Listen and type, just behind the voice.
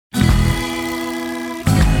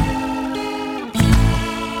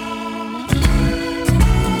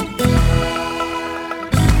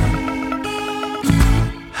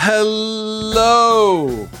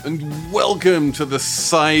Hello, and welcome to the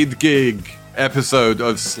Side Gig episode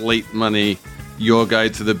of Slate Money, your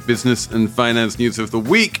guide to the business and finance news of the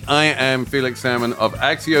week. I am Felix Salmon of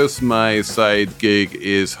Axios. My side gig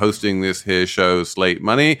is hosting this here show, Slate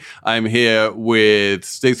Money. I'm here with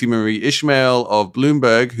Stacey Marie Ishmael of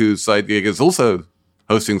Bloomberg, whose side gig is also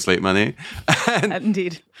hosting Slate Money. And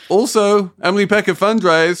indeed. Also, Emily Peck of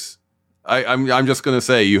Fundrise. I'm just going to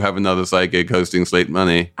say you have another side gig hosting Slate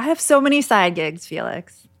Money. I have so many side gigs,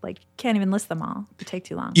 Felix. Can't even list them all. It'd take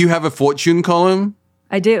too long. You have a fortune column?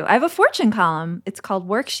 I do. I have a fortune column. It's called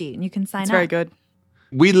Worksheet, and you can sign up. It's very good.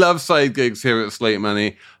 We love side gigs here at Slate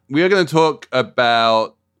Money. We are going to talk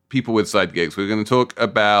about people with side gigs. We're going to talk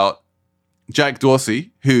about Jack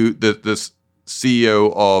Dorsey, who the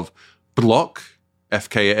CEO of Block,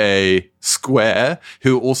 FKA Square,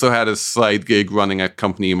 who also had a side gig running a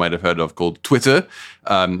company you might have heard of called Twitter.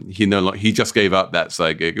 He just gave up that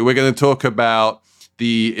side gig. We're going to talk about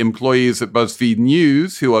the employees at BuzzFeed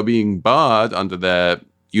News who are being barred under their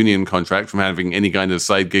union contract from having any kind of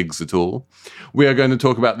side gigs at all. We are going to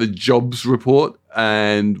talk about the jobs report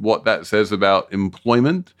and what that says about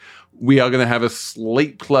employment. We are going to have a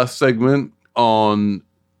Slate Plus segment on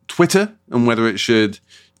Twitter and whether it should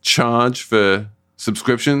charge for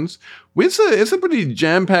subscriptions. It's a pretty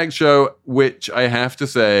jam-packed show, which I have to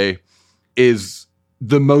say is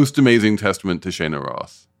the most amazing testament to Shayna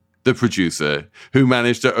Roth, the producer, who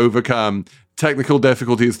managed to overcome technical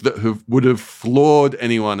difficulties that would have floored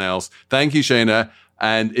anyone else. Thank you, Shayna,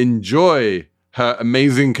 and enjoy her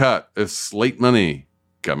amazing cut of Slate Money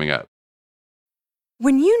coming up.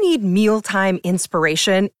 When you need mealtime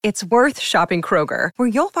inspiration, it's worth shopping Kroger, where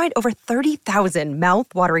you'll find over 30,000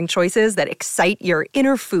 mouth-watering choices that excite your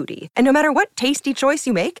inner foodie. And no matter what tasty choice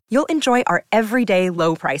you make, you'll enjoy our everyday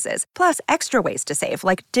low prices, plus extra ways to save,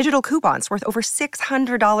 like digital coupons worth over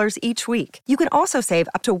 $600 each week. You can also save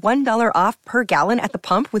up to $1 off per gallon at the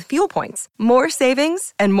pump with fuel points. More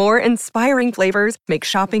savings and more inspiring flavors make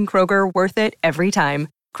shopping Kroger worth it every time.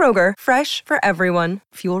 Kroger, fresh for everyone.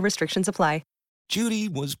 Fuel restrictions apply. Judy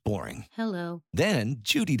was boring. Hello. Then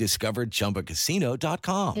Judy discovered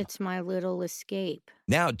ChumbaCasino.com. It's my little escape.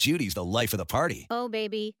 Now Judy's the life of the party. Oh,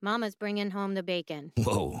 baby, mama's bringing home the bacon.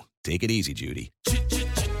 Whoa, take it easy, Judy.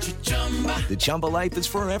 The Chumba life is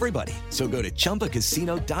for everybody. So go to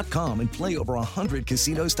ChumbaCasino.com and play over 100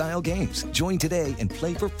 casino-style games. Join today and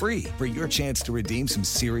play for free for your chance to redeem some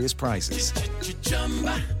serious prizes.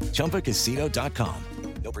 ChumbaCasino.com.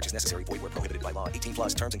 No purchase necessary. Void where prohibited by law. 18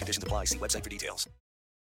 plus terms and conditions apply. See website for details.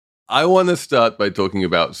 I want to start by talking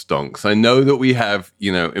about stonks. I know that we have,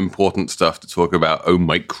 important stuff to talk about,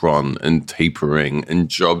 Omicron and tapering and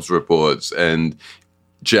jobs reports and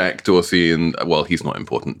Jack Dorsey and, well, he's not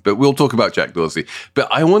important, but we'll talk about Jack Dorsey. But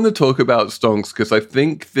I want to talk about stonks because I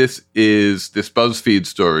think this BuzzFeed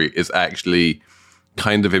story is actually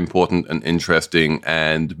kind of important and interesting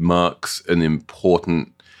and marks an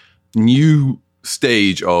important new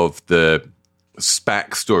stage of the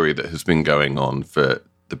SPAC story that has been going on for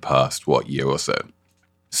the past, year or so.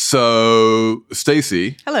 So,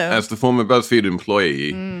 Stacey, hello, as the former BuzzFeed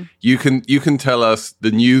employee, you can tell us the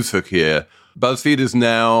news hook here. BuzzFeed is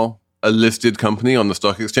now a listed company on the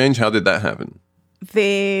stock exchange. How did that happen?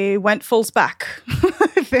 They went full SPAC,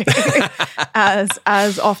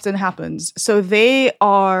 as often happens. So they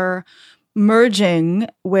are merging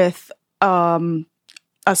with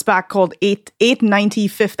a SPAC called 890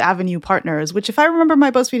 Fifth Avenue Partners, which, if I remember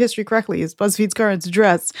my BuzzFeed history correctly, is BuzzFeed's current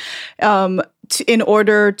address, in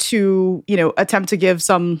order to, attempt to give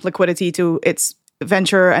some liquidity to its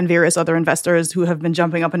venture and various other investors who have been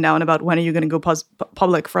jumping up and down about when are you going to go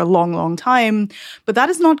public for a long, long time. But that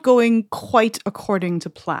is not going quite according to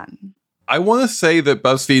plan. I want to say that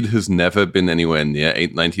BuzzFeed has never been anywhere near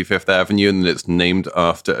 890 Fifth Avenue and that it's named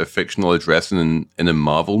after a fictional address in a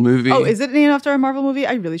Marvel movie. Oh, is it named after a Marvel movie?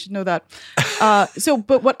 I really should know that.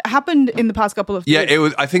 But what happened in the past couple of days? Yeah,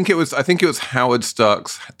 I think it was Howard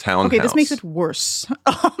Stark's townhouse. Okay, this makes it worse.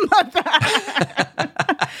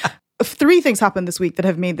 Three things happened this week that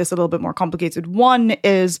have made this a little bit more complicated. One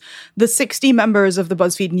is the 60 members of the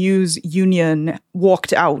BuzzFeed News union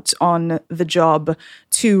walked out on the job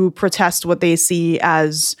to protest what they see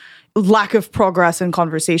as lack of progress in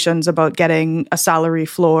conversations about getting a salary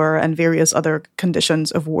floor and various other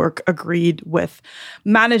conditions of work agreed with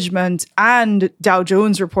management. And Dow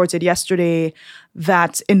Jones reported yesterday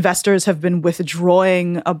that investors have been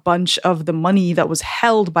withdrawing a bunch of the money that was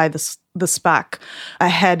held by the SPAC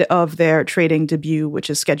ahead of their trading debut, which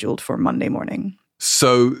is scheduled for Monday morning.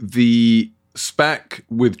 So the SPAC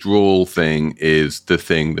withdrawal thing is the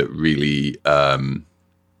thing that really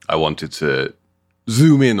I wanted to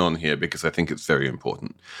zoom in on here because I think it's very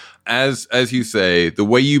important. As you say, the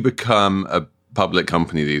way you become a public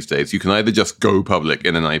company these days, you can either just go public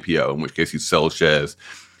in an IPO, in which case you sell shares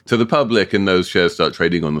to the public and those shares start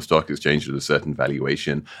trading on the stock exchange at a certain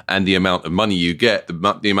valuation. And the amount of money you get,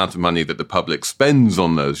 the amount of money that the public spends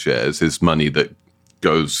on those shares is money that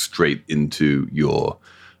goes straight into your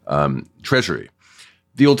treasury.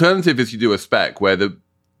 The alternative is you do a SPAC where the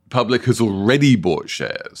public has already bought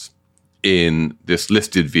shares in this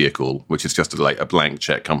listed vehicle, which is just like a blank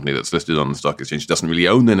check company that's listed on the stock exchange. It doesn't really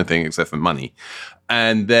own anything except for money.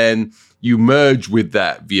 And then you merge with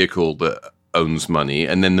that vehicle that owns money,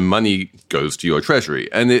 and then the money goes to your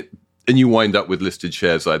treasury. And you wind up with listed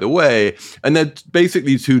shares either way. And they're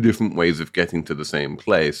basically two different ways of getting to the same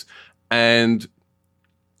place. And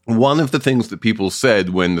one of the things that people said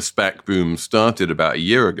when the SPAC boom started about a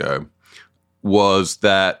year ago was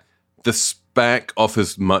that the SPAC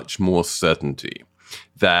offers much more certainty.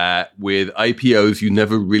 That with IPOs, you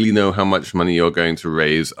never really know how much money you're going to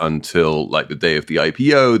raise until like the day of the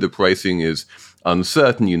IPO. The pricing is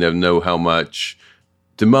uncertain. You never know how much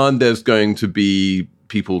demand there's going to be.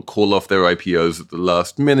 People call off their IPOs at the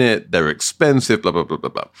last minute. They're expensive, blah, blah, blah, blah,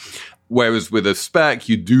 blah. Whereas with a SPAC,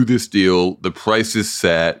 you do this deal, the price is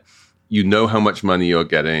set, you know how much money you're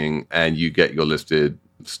getting, and you get your listed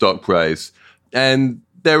stock price. And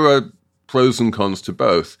there are pros and cons to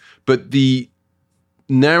both. But the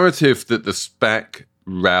narrative that the SPAC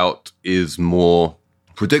route is more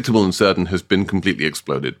predictable and certain has been completely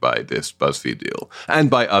exploded by this BuzzFeed deal and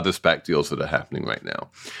by other SPAC deals that are happening right now.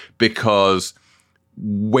 Because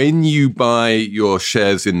when you buy your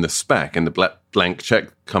shares in the SPAC and the blank check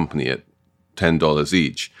company at $10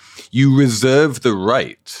 each, you reserve the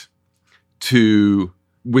right to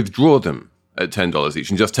withdraw them at $10 each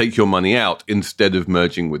and just take your money out instead of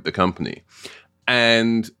merging with the company.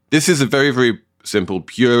 And this is a very, very simple,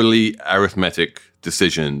 purely arithmetic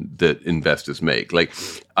decision that investors make. Like,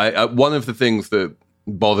 one of the things that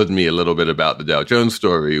bothered me a little bit about the Dow Jones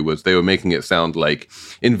story was they were making it sound like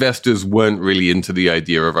investors weren't really into the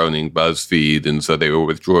idea of owning BuzzFeed, and so they were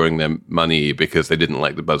withdrawing their money because they didn't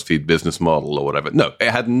like the BuzzFeed business model or whatever. No,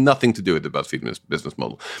 it had nothing to do with the BuzzFeed business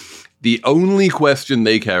model. The only question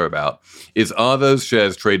they care about is, are those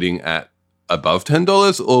shares trading at above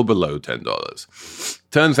 $10 or below $10?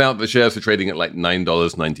 Turns out the shares are trading at like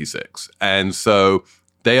 $9.96. And so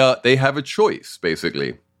they have a choice,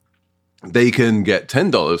 basically. They can get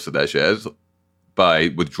 $10 for their shares by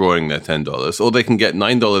withdrawing their $10, or they can get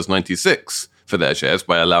 $9.96 for their shares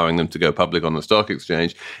by allowing them to go public on the stock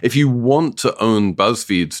exchange. If you want to own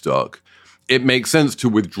BuzzFeed stock, it makes sense to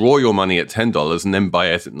withdraw your money at $10 and then buy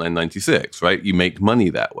it at $9.96, right? You make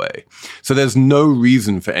money that way. So there's no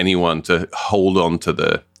reason for anyone to hold on to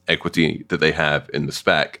the equity that they have in the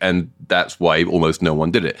SPAC, and that's why almost no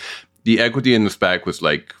one did it. The equity in the SPAC was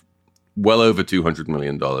like well over $200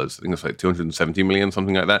 million. I think it's like $270 million,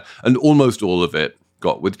 something like that. And almost all of it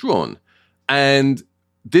got withdrawn. And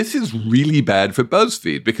this is really bad for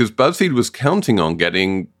BuzzFeed because BuzzFeed was counting on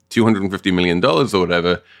getting $250 million or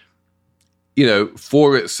whatever, you know,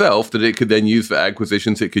 for itself that it could then use for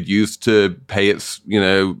acquisitions. It could use to pay its, you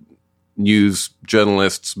know, news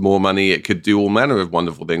journalists more money. It could do all manner of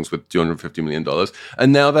wonderful things with $250 million.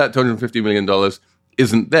 And now that $250 million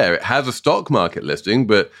isn't there. It has a stock market listing,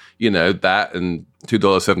 but, you know, that and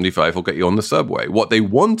 $2.75 will get you on the subway. What they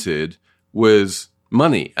wanted was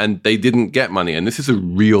money, and they didn't get money. And this is a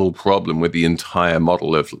real problem with the entire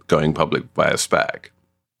model of going public via SPAC.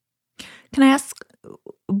 Can I ask,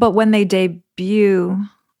 but when they debut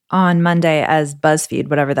on Monday as BuzzFeed,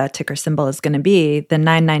 whatever that ticker symbol is going to be, the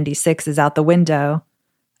 996 is out the window.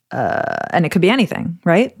 And it could be anything,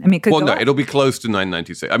 right? I mean, it could no, it'll be close to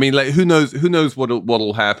 996. I mean, like, who knows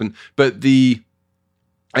what'll happen? But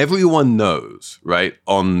everyone knows, right,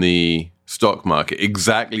 on the stock market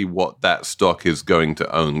exactly what that stock is going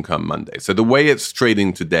to own come Monday. So the way it's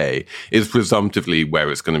trading today is presumptively where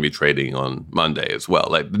it's going to be trading on Monday as well.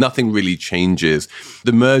 Like, nothing really changes.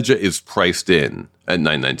 The merger is priced in at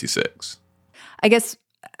 996. I guess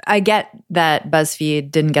I get that BuzzFeed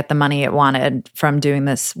didn't get the money it wanted from doing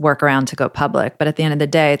this workaround to go public, but at the end of the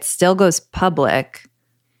day, it still goes public.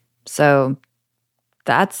 So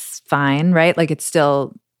that's fine, right? Like, it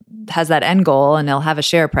still has that end goal and they'll have a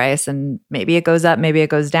share price, and maybe it goes up, maybe it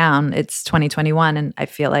goes down. It's 2021, and I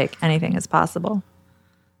feel like anything is possible.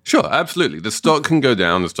 Sure, absolutely. The stock can go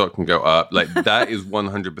down, the stock can go up. Like, that is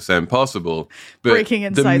 100% possible. But breaking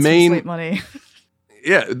insights from Slate Money.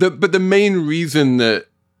 Yeah, but the main reason that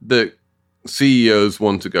CEOs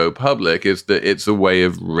want to go public is that it's a way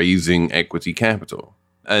of raising equity capital.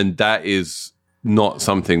 And that is not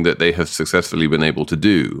something that they have successfully been able to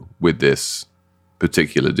do with this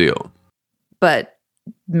particular deal. But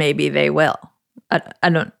maybe they will. I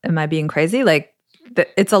don't, am I being crazy? Like,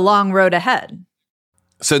 it's a long road ahead.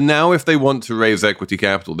 So now if they want to raise equity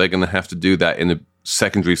capital, they're going to have to do that in a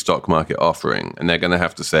secondary stock market offering. And they're going to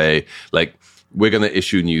have to say, like, we're going to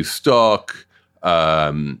issue new stock.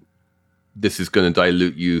 This is going to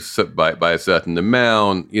dilute you by a certain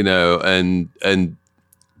amount, you know, and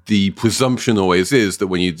the presumption always is that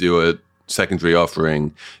when you do a secondary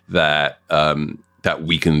offering that that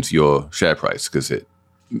weakens your share price because it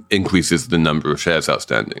increases the number of shares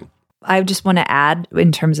outstanding. I just want to add,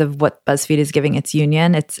 in terms of what BuzzFeed is giving its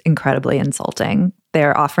union, it's incredibly insulting.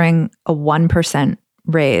 They're offering a 1%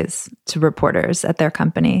 raise to reporters at their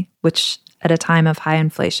company, which at a time of high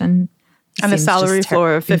inflation and a salary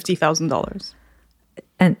floor of $50,000.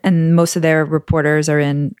 And most of their reporters are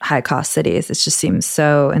in high cost cities. It just seems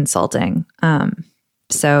so insulting.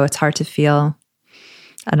 So it's hard to feel,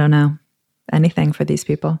 I don't know, anything for these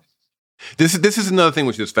people. This is another thing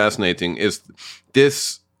which is fascinating, is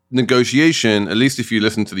this negotiation, at least if you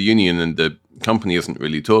listen to the union, and the company isn't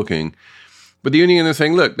really talking, but the union is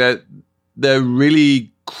saying, look, they're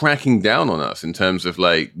really cracking down on us in terms of,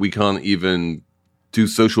 like, we can't even do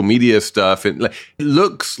social media stuff. It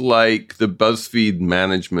looks like the BuzzFeed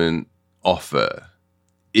management offer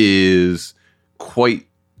is quite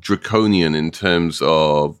draconian in terms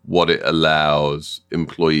of what it allows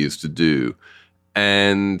employees to do.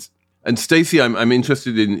 And Stacey, I'm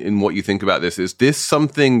interested in what you think about this. Is this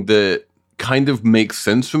something that kind of makes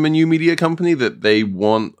sense from a new media company, that they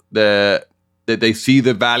want that they see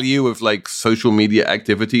the value of, like, social media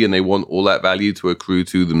activity and they want all that value to accrue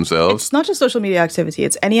to themselves? It's not just social media activity.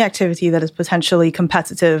 It's any activity that is potentially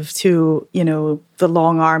competitive to, you know, the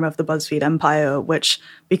long arm of the BuzzFeed empire, which,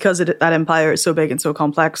 because that empire is so big and so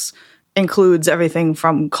complex, includes everything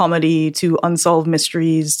from comedy to unsolved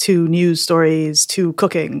mysteries to news stories to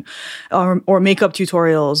cooking or makeup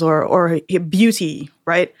tutorials or beauty,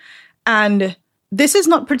 right? And this is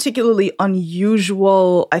not particularly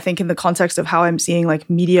unusual, I think, in the context of how I'm seeing, like,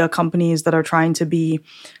 media companies that are trying to be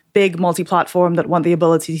big multi-platform, that want the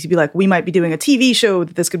ability to be like, we might be doing a TV show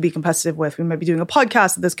that this could be competitive with. We might be doing a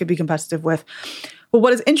podcast that this could be competitive with. But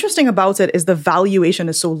what is interesting about it is the valuation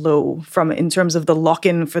is so low in terms of the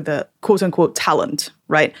lock-in for the quote unquote talent,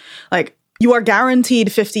 right? Like, you are guaranteed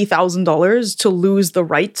 $50,000 to lose the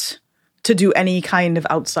right to do any kind of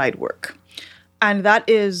outside work. And that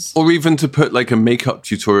is... Or even to put, like, a makeup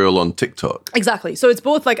tutorial on TikTok. Exactly. So it's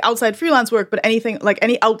both, like, outside freelance work, but anything, like,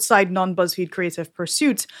 any outside non-BuzzFeed creative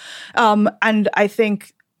pursuit. And I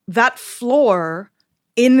think that floor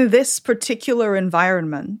in this particular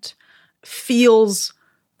environment feels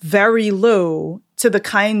very low to the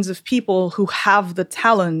kinds of people who have the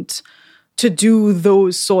talent to do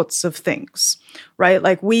those sorts of things, right?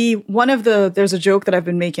 Like, there's a joke that I've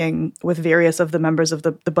been making with various of the members of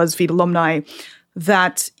the BuzzFeed alumni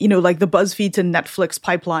that, you know, like, the BuzzFeed to Netflix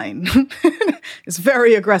pipeline is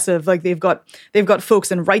very aggressive. Like, they've got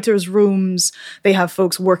folks in writers' rooms, they have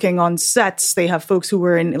folks working on sets, they have folks who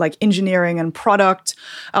are in, like, engineering and product,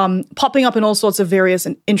 popping up in all sorts of various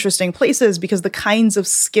and interesting places, because the kinds of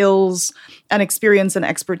skills and experience and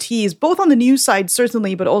expertise, both on the news side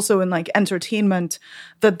certainly, but also in, like, entertainment,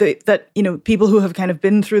 that you know, people who have kind of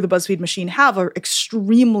been through the BuzzFeed machine have, are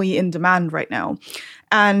extremely in demand right now.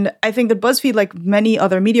 And I think that BuzzFeed, like many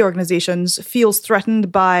other media organizations, feels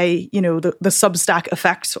threatened by, you know, the Substack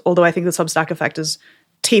effect, although I think the Substack effect is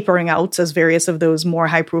tapering out as various of those more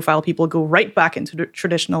high-profile people go right back into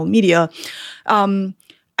traditional media. And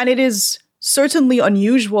it is certainly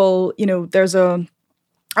unusual. You know, there's a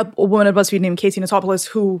woman at BuzzFeed named Katie Notopoulos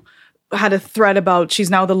who had a thread about she's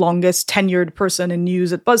now the longest tenured person in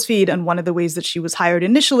news at BuzzFeed, and one of the ways that she was hired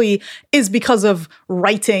initially is because of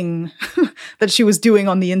writing that she was doing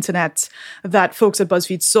on the internet that folks at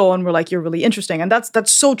BuzzFeed saw and were like, you're really interesting. And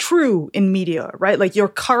that's so true in media, right? Like, your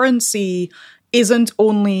currency isn't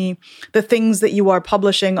only the things that you are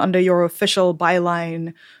publishing under your official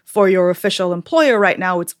byline for your official employer right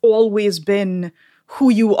now. It's always been who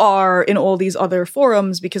you are in all these other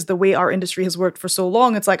forums, because the way our industry has worked for so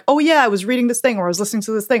long, it's like, oh yeah, I was reading this thing, or I was listening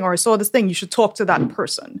to this thing, or I saw this thing, you should talk to that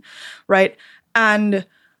person, right? And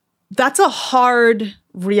that's a hard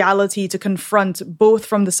reality to confront, both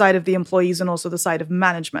from the side of the employees and also the side of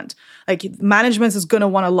management. Like, management is going to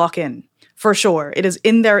want to lock in, for sure. It is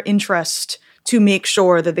in their interest to make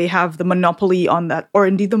sure that they have the monopoly on that, or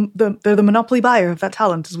indeed they're the monopoly buyer of that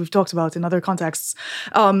talent, as we've talked about in other contexts.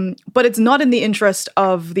 But it's not in the interest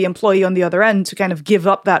of the employee on the other end to kind of give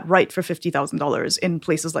up that right for $50,000 in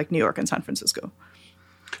places like New York and San Francisco.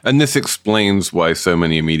 And this explains why so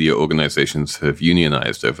many media organizations have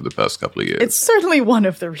unionized over the past couple of years. It's certainly one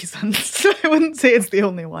of the reasons. I wouldn't say it's the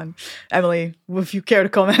only one. Emily, if you care to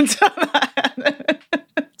comment on that.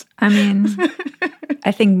 I mean,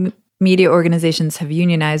 I think media organizations have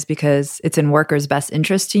unionized because it's in workers' best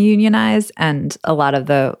interest to unionize, and a lot of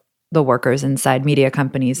the workers inside media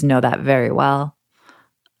companies know that very well.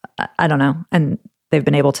 I don't know, and they've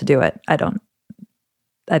been able to do it.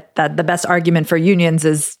 The best argument for unions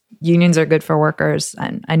is unions are good for workers,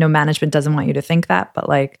 and I know management doesn't want you to think that, but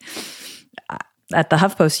like at the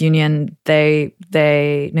HuffPost union, they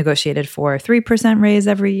negotiated for 3% raise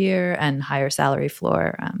every year and higher salary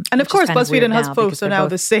floor. And of course, BuzzFeed and HuffPost are now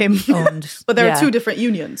the same, but there are two different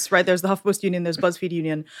unions, right? There's the HuffPost union, there's BuzzFeed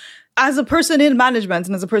union. As a person in management,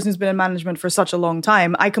 and as a person who's been in management for such a long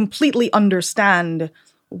time, I completely understand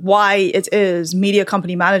why it is media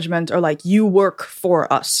company management are like, you work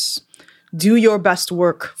for us. Do your best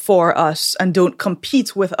work for us and don't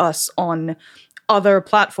compete with us on other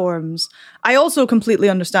platforms. I also completely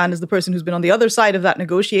understand, as the person who's been on the other side of that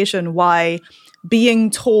negotiation, why being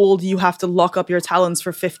told you have to lock up your talents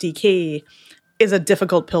for $50K is a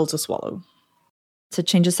difficult pill to swallow. To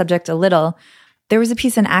change the subject a little, there was a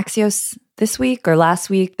piece in Axios this week or last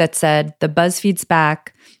week that said the BuzzFeed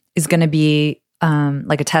SPAC is going to be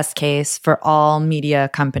like a test case for all media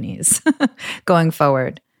companies going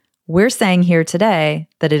forward. We're saying here today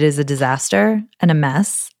that it is a disaster and a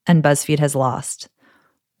mess, and BuzzFeed has lost.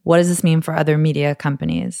 What does this mean for other media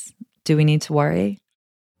companies? Do we need to worry?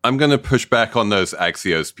 I'm going to push back on those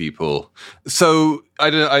Axios people. So I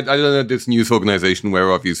don't know this news organization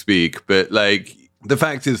whereof you speak, but like the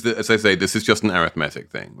fact is that, as I say, this is just an arithmetic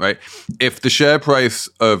thing, right? If the share price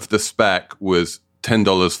of the SPAC was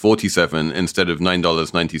 $10.47 instead of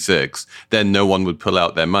 $9.96, then no one would pull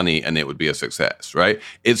out their money and it would be a success, right?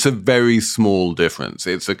 It's a very small difference.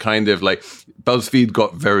 It's a kind of like BuzzFeed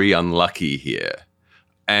got very unlucky here.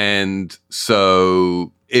 And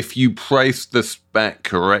so if you price the SPAC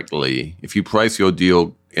correctly, if you price your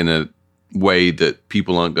deal in a way that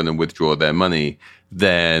people aren't going to withdraw their money,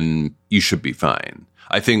 then you should be fine.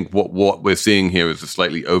 I think what we're seeing here is a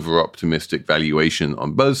slightly over-optimistic valuation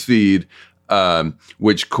on BuzzFeed,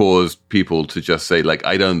 which caused people to just say, like,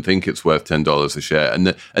 I don't think it's worth $10 a share.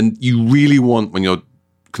 And you really want, when you're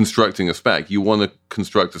constructing a SPAC, you want to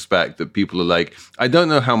construct a SPAC that people are like, I don't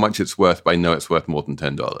know how much it's worth, but I know it's worth more than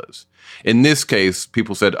 $10. In this case,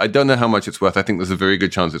 people said, I don't know how much it's worth. I think there's a very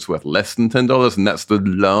good chance it's worth less than $10. And that's the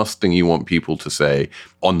last thing you want people to say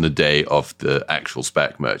on the day of the actual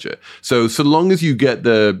SPAC merger. So long as you get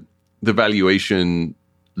the valuation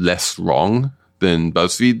less wrong than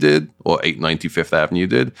BuzzFeed did or 890 Fifth Avenue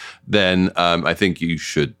did, then I think you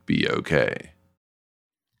should be okay.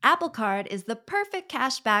 Apple Card is the perfect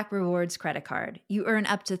cashback rewards credit card. You earn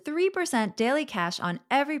up to 3% daily cash on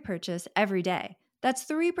every purchase every day. That's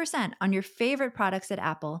 3% on your favorite products at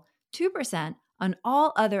Apple, 2% on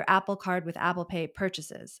all other Apple Card with Apple Pay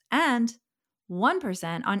purchases, and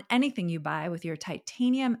 1% on anything you buy with your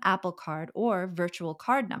titanium Apple Card or virtual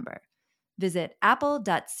card number. Visit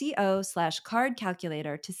apple.co/card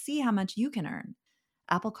calculator to see how much you can earn.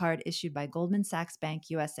 Apple Card issued by Goldman Sachs Bank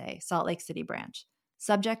USA, Salt Lake City branch.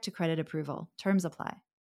 Subject to credit approval. Terms apply.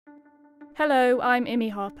 Hello, I'm Imi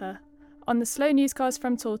Harper. On the Slow Newscast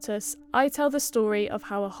from Tortoise, I tell the story of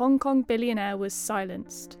how a Hong Kong billionaire was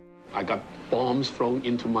silenced. I got bombs thrown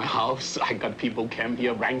into my house. I got people came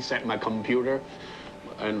here, ransacked my computer.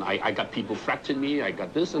 And I got people threatening me. I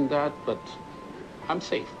got this and that, but I'm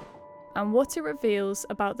safe. And what it reveals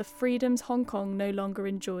about the freedoms Hong Kong no longer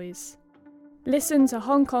enjoys. Listen to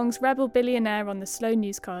Hong Kong's rebel billionaire on the Slow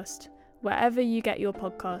Newscast, wherever you get your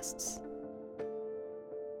podcasts.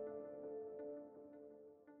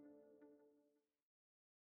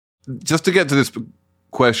 Just to get to this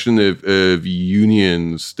question of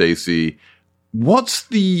unions, Stacey, what's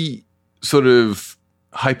the sort of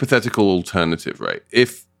hypothetical alternative, right?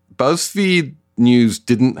 If BuzzFeed News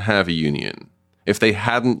didn't have a union, if they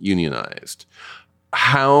hadn't unionized,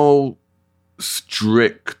 how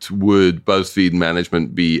strict would BuzzFeed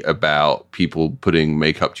management be about people putting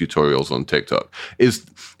makeup tutorials on TikTok? Is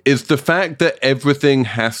the fact that everything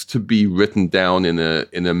has to be written down in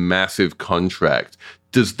a massive contract,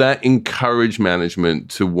 does that encourage management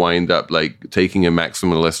to wind up like taking a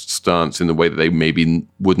maximalist stance in the way that they maybe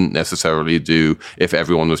wouldn't necessarily do if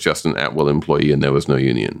everyone was just an at-will employee and there was no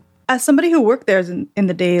union? As somebody who worked there in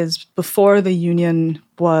the days before the union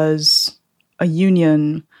was a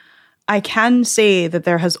union, I can say that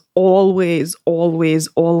there has always, always,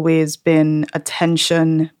 always been a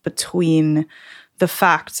tension between the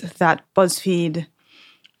fact that BuzzFeed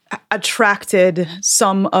attracted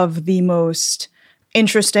some of the most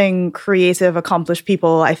interesting, creative, accomplished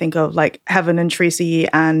people. I think of like Heaven and Tracy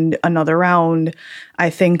and Another Round. I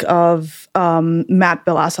think of Matt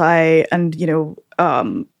Bellassai and,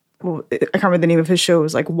 I can't remember the name of his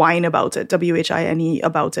shows, like Wine About It, WHINE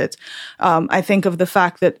About It. I think of the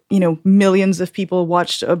fact that, millions of people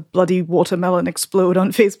watched a bloody watermelon explode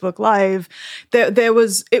on Facebook Live.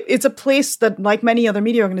 It's a place that, like many other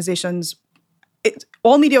media organizations,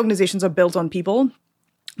 all media organizations are built on people.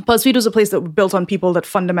 BuzzFeed was a place that was built on people that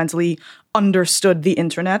fundamentally understood the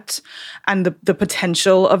internet and the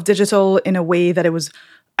potential of digital in a way that it was,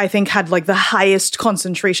 I think, had like the highest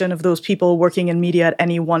concentration of those people working in media at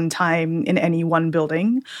any one time in any one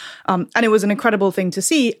building. And it was an incredible thing to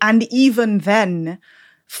see. And even then,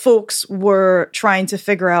 folks were trying to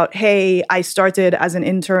figure out, hey, I started as an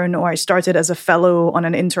intern or I started as a fellow on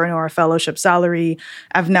an intern or a fellowship salary.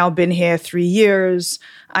 I've now been here 3 years.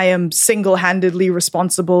 I am single-handedly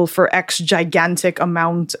responsible for X gigantic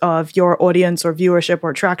amount of your audience or viewership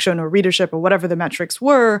or traction or readership or whatever the metrics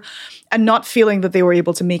were, and not feeling that they were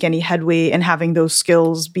able to make any headway in having those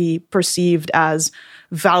skills be perceived as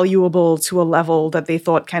valuable to a level that they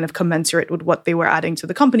thought kind of commensurate with what they were adding to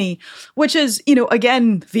the company, which is,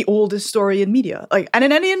 again, the oldest story in media. Like, and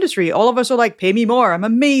in any industry, all of us are like, pay me more, I'm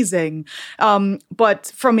amazing.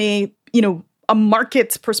 But from a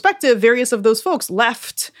market perspective, various of those folks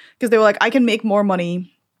left because they were like, I can make more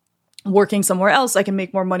money working somewhere else. I can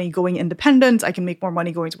make more money going independent. I can make more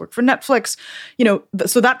money going to work for Netflix.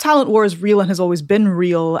 So that talent war is real and has always been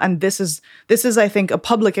real. And this is, I think, a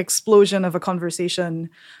public explosion of a conversation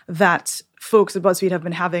that folks at BuzzFeed have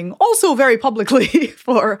been having also very publicly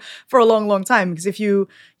for a long, long time. Because if you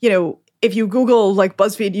Google like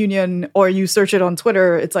BuzzFeed Union or you search it on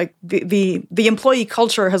Twitter, it's like the employee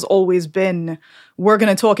culture has always been, we're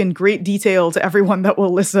going to talk in great detail to everyone that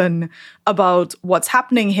will listen about what's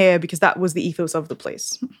happening here, because that was the ethos of the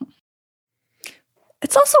place.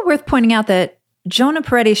 It's also worth pointing out that Jonah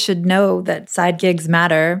Peretti should know that side gigs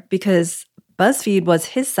matter, because BuzzFeed was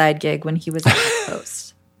his side gig when he was at the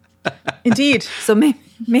Post. Indeed. So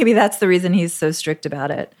maybe that's the reason he's so strict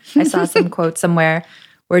about it. I saw some quote somewhere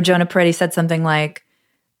where Jonah Peretti said something like,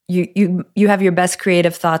 you have your best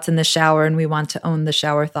creative thoughts in the shower and we want to own the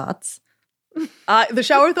shower thoughts. The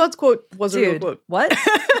shower thoughts quote was a real quote. What?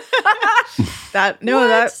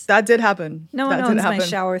 That did happen. No one owns my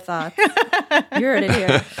shower thoughts. You heard it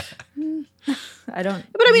here. I don't.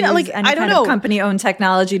 But I mean, use like, any I don't kind know. of company-owned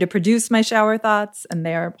technology to produce my shower thoughts, and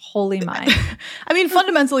they are wholly mine. I mean,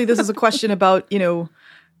 fundamentally, this is a question about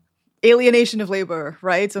alienation of labor,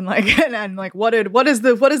 right? And what is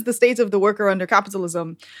the state of the worker under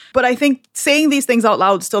capitalism? But I think saying these things out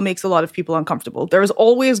loud still makes a lot of people uncomfortable. There is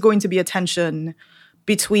always going to be a tension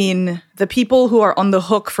between the people who are on the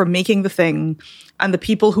hook for making the thing and the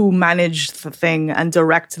people who manage the thing and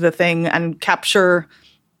direct the thing and capture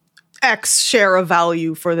X share of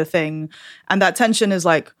value for the thing. And that tension is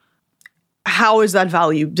like, how is that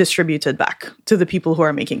value distributed back to the people who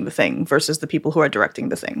are making the thing versus the people who are directing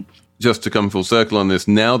the thing? Just to come full circle on this,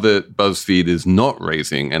 now that BuzzFeed is not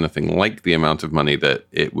raising anything like the amount of money that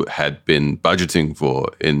it had been budgeting for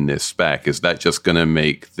in this SPAC, is that just going to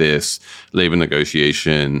make this labor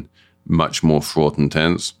negotiation much more fraught and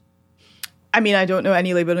tense? I mean, I don't know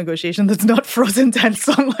any labor negotiation that's not fraught and tense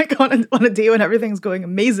on a day when everything's going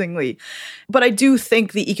amazingly. But I do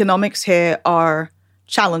think the economics here are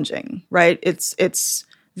challenging, right? It's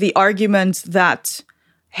the argument that,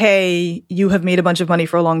 hey, you have made a bunch of money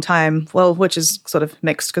for a long time, well, which is sort of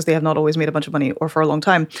mixed because they have not always made a bunch of money or for a long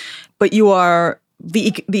time, but you are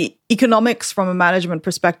the economics from a management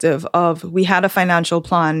perspective of, we had a financial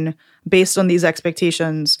plan based on these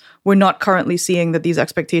expectations. We're not currently seeing that these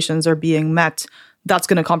expectations are being met. That's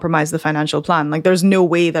going to compromise the financial plan. Like, there's no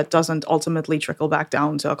way that doesn't ultimately trickle back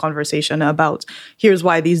down to a conversation about, here's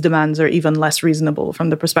why these demands are even less reasonable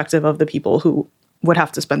from the perspective of the people who would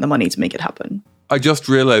have to spend the money to make it happen. I just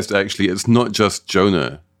realized, actually, it's not just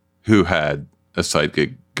Jonah who had a side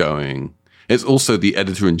gig going. It's also the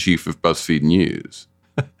editor-in-chief of BuzzFeed News.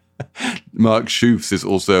 Mark Schoofs is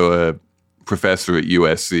also a professor at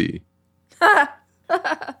USC.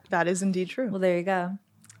 That is indeed true. Well, there you go.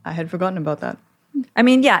 I had forgotten about that. I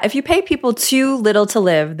mean, yeah, if you pay people too little to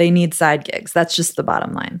live, they need side gigs. That's just the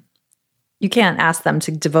bottom line. You can't ask them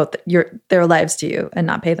to devote their lives to you and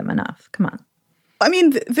not pay them enough. Come on. I mean,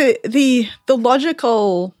 the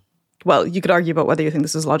logical, well, you could argue about whether you think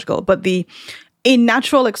this is logical, but a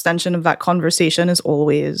natural extension of that conversation is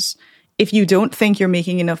always, if you don't think you're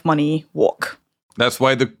making enough money, walk. That's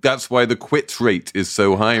why the quit rate is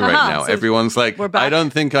so high right now. So everyone's like, we're back. I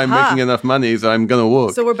don't think I'm making enough money, so I'm going to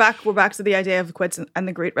walk. So we're back to the idea of quits and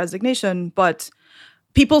the Great Resignation. But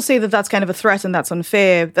people say that that's kind of a threat and that's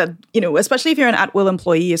unfair. That, especially if you're an at-will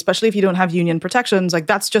employee, especially if you don't have union protections, like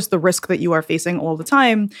that's just the risk that you are facing all the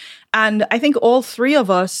time. And I think all three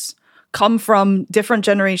of us come from different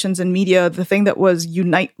generations in media. The thing that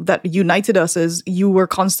united us is you were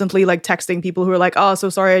constantly like texting people who were like, "Oh, so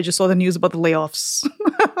sorry, I just saw the news about the layoffs."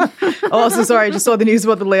 "Oh, so sorry, I just saw the news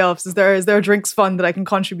about the layoffs. Is there a drinks fund that I can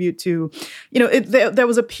contribute to?" There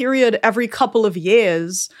was a period every couple of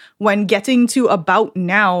years when getting to about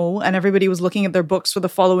now and everybody was looking at their books for the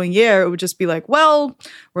following year, it would just be like, well,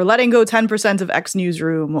 we're letting go 10% of X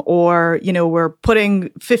newsroom, or, we're putting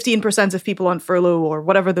 15% of people on furlough, or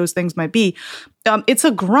whatever those things might be. It's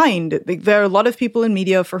a grind. There are a lot of people in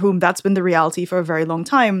media for whom that's been the reality for a very long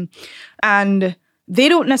time. And they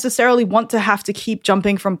don't necessarily want to have to keep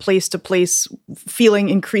jumping from place to place, feeling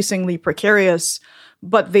increasingly precarious,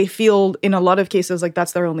 but they feel in a lot of cases like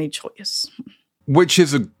that's their only choice. Which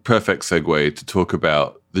is a perfect segue to talk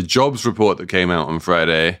about the jobs report that came out on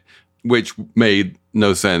Friday, which made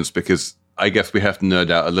no sense because I guess we have to nerd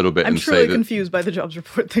out a little bit I'm and truly say that confused by the jobs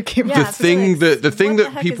report that came Yeah, out. the thing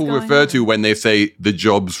that people refer to when they say the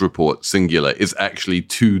jobs report singular is actually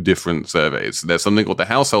two different surveys. So there's something called the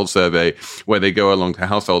household survey where they go along to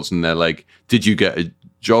households and they're like, "Did you get a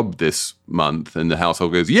job this month?" And the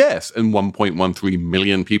household goes, "Yes." And 1.13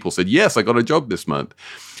 million people said, "Yes, I got a job this month."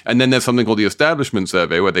 And then there's something called the establishment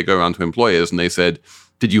survey where they go around to employers and they said,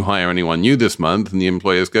 "Did you hire anyone new this month?" And the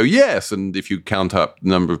employers go, "Yes." And if you count up the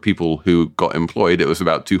number of people who got employed, it was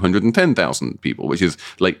about 210,000 people, which is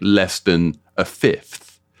like less than a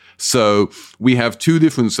fifth. So we have two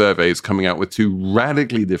different surveys coming out with two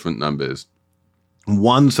radically different numbers.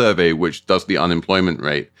 One survey, which does the unemployment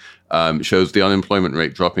rate, shows the unemployment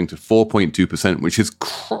rate dropping to 4.2%, which is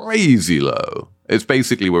crazy low. It's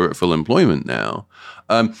basically we're at full employment now.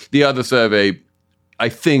 The other survey, I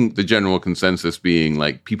think the general consensus being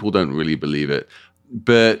like people don't really believe it.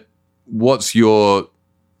 But what's your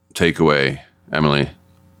takeaway, Emily?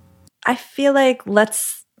 I feel like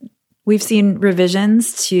we've seen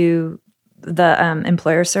revisions to the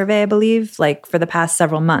employer survey, I believe, like for the past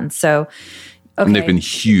several months. So, okay. And they've been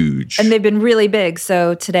huge. And they've been really big.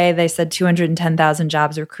 So today they said 210,000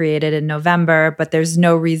 jobs were created in November, but there's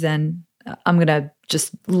no reason. I'm going to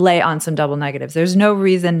just lay on some double negatives. There's no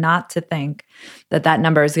reason not to think that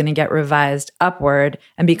number is going to get revised upward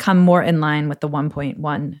and become more in line with the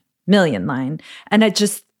 1.1 million line. And it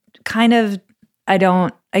just kind of, I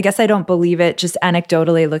guess I don't believe it. Just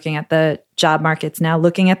anecdotally looking at the job markets now,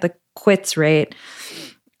 looking at the quits rate,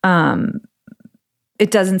 it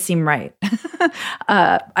doesn't seem right.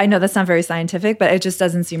 I know that's not very scientific, but it just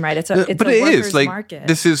doesn't seem right. It's a workers' market.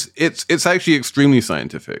 It's actually extremely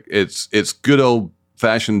scientific. It's good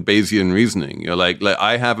old-fashioned Bayesian reasoning. You're like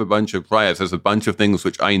I have a bunch of priors. There's a bunch of things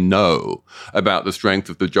which I know about the strength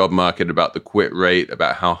of the job market, about the quit rate,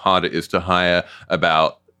 about how hard it is to hire,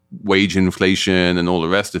 about wage inflation and all the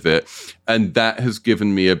rest of it. And that has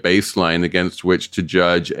given me a baseline against which to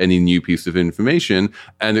judge any new piece of information.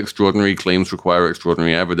 And extraordinary claims require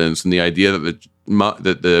extraordinary evidence. And the idea that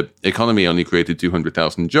the economy only created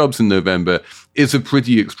 200,000 jobs in November is a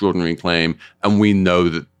pretty extraordinary claim. And we know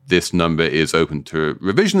that this number is open to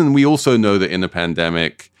revision. And we also know that in a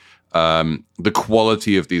pandemic, the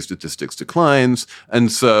quality of these statistics declines.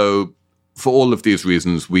 And so for all of these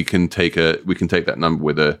reasons, we can take that number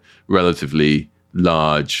with a relatively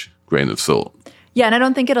large grain of salt. Yeah, and I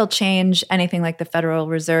don't think it'll change anything like the Federal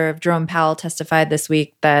Reserve. Jerome Powell testified this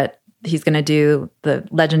week that he's going to do the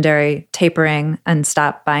legendary tapering and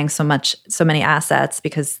stop buying so many assets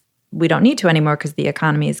because we don't need to anymore because the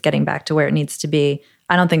economy is getting back to where it needs to be.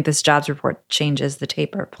 I don't think this jobs report changes the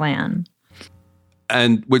taper plan.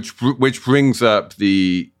 And which brings up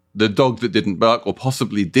the dog that didn't bark or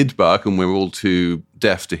possibly did bark and we're all too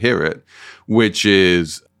deaf to hear it, which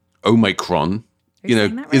is Omicron.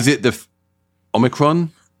 Right? Is it the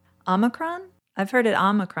Omicron? Omicron? I've heard it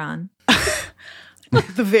Omicron.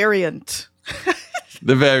 The variant.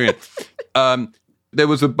 The variant. There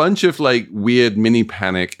was a bunch of weird mini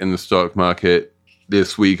panic in the stock market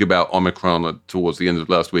this week about Omicron towards the end of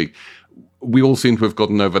last week. We all seem to have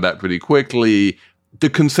gotten over that pretty quickly. The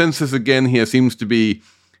consensus again here seems to be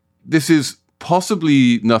this is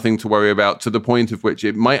possibly nothing to worry about, to the point of which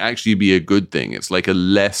it might actually be a good thing. It's like a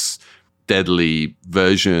less deadly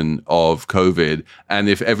version of COVID. And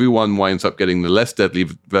if everyone winds up getting the less deadly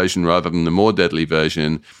version rather than the more deadly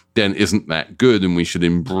version, then isn't that good? And we should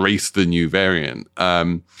embrace the new variant.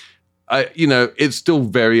 It's still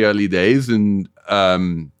very early days. And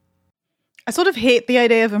I sort of hate the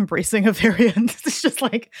idea of embracing a variant. It's just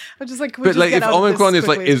like, I'm just like, but like if Omicron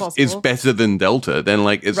is better than Delta, then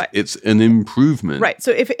like it's an improvement. Right.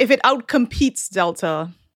 So if it outcompetes Delta,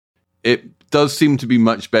 it does seem to be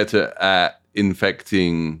much better at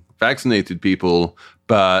infecting vaccinated people,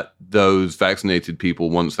 but those vaccinated people,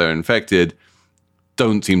 once they're infected,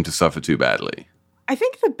 don't seem to suffer too badly. I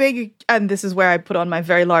think the big, and this is where I put on my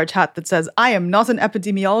very large hat that says, I am not an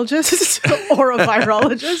epidemiologist or a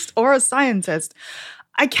virologist or a scientist.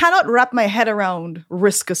 I cannot wrap my head around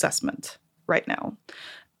risk assessment right now.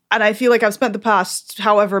 And I feel like I've spent the past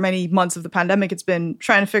however many months of the pandemic it's been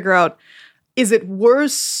trying to figure out, is it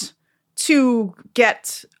worse to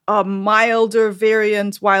get a milder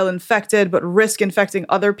variant while infected, but risk infecting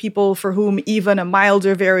other people for whom even a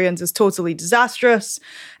milder variant is totally disastrous?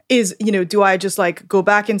 Is, do I just like go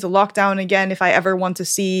back into lockdown again if I ever want to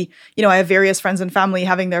see, I have various friends and family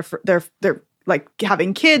having their like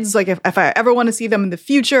having kids. Like if I ever want to see them in the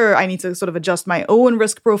future, I need to sort of adjust my own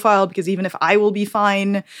risk profile, because even if I will be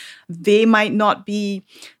fine, they might not be.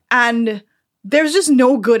 And there's just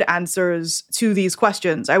no good answers to these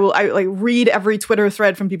questions. I like read every Twitter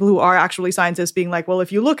thread from people who are actually scientists being like, well,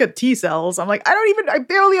 if you look at T cells, I'm like, I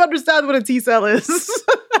barely understand what a T cell is.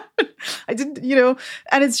 I didn't,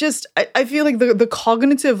 and it's just, I feel like the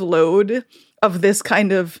cognitive load of this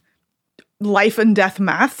kind of life and death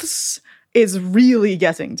maths is really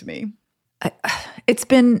getting to me. It's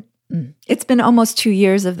been almost 2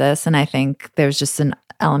 years of this. And I think there's just an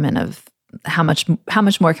element of how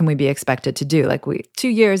much more can we be expected to do? Like 2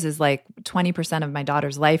 years is like 20% of my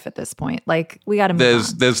daughter's life at this point. Like we got to move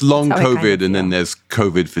on. There's long COVID and then there's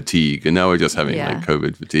COVID fatigue, and now we're just having like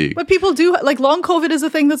COVID fatigue. But people do like long COVID is a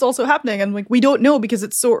thing that's also happening, and like we don't know because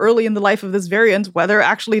it's so early in the life of this variant whether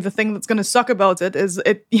actually the thing that's going to suck about it is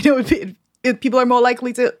people are more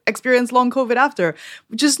likely to experience long COVID after.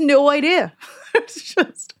 Just no idea. It's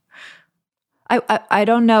just. I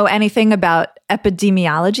don't know anything about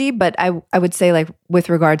epidemiology, but I would say like with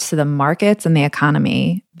regards to the markets and the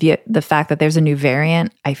economy, the fact that there's a new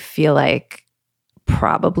variant, I feel like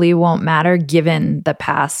probably won't matter given the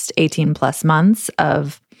past 18 plus months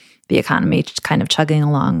of the economy kind of chugging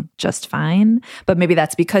along just fine. But maybe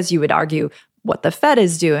that's because you would argue what the Fed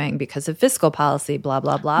is doing because of fiscal policy, blah,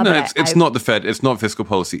 blah, blah. No, it's not the Fed. It's not fiscal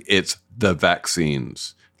policy. It's the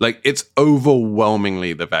vaccines. Like it's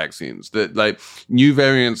overwhelmingly the vaccines. That like new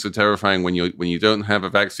variants are terrifying when you don't have a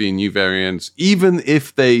vaccine. New variants, even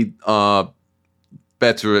if they are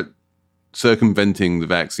better at circumventing the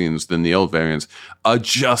vaccines than the old variants, are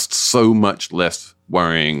just so much less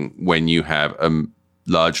worrying when you have a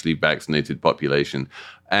largely vaccinated population.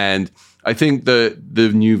 And I think the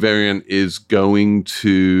new variant is going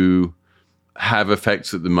to have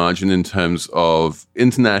effects at the margin in terms of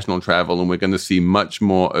international travel, and we're going to see much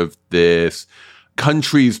more of this.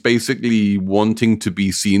 Countries basically wanting to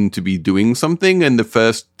be seen to be doing something, and the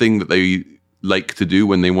first thing that they like to do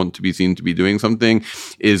when they want to be seen to be doing something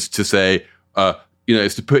is to say,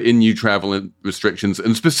 is to put in new travel restrictions.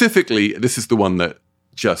 And specifically, this is the one that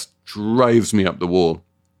just drives me up the wall.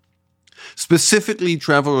 Specifically,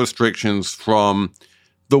 travel restrictions from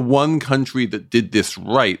the one country that did this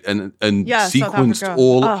right and sequenced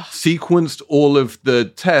all of the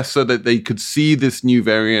tests so that they could see this new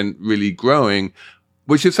variant really growing,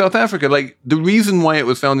 which is South Africa. Like the reason why it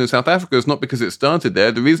was found in South Africa is not because it started there.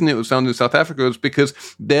 The reason it was found in South Africa is because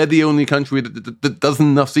they're the only country that does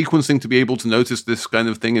enough sequencing to be able to notice this kind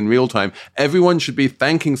of thing in real time. Everyone should be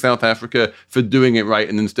thanking South Africa for doing it right,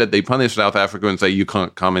 and instead they punish South Africa and say, you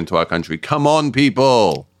can't come into our country. Come on,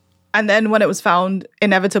 people. And then when it was found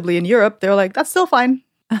inevitably in Europe, they were like, that's still fine.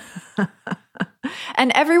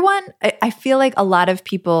 And everyone, I feel like a lot of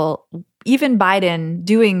people, even Biden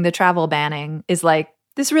doing the travel banning is like,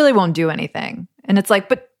 this really won't do anything. And it's like,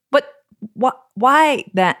 but why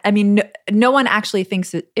that? I mean, no one actually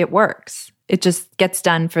thinks it works. It just gets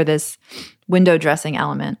done for this window dressing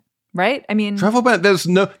element, right? I mean, travel ban, there's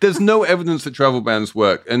no evidence that travel bans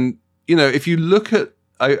work. And, if you look at,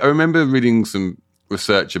 I remember reading some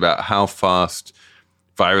research about how fast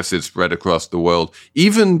viruses spread across the world,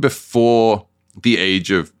 even before the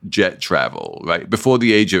age of jet travel, right? Before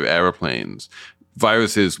the age of airplanes,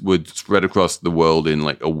 viruses would spread across the world in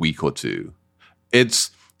like a week or two.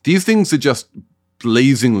 These things are just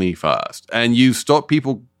blazingly fast, and you stop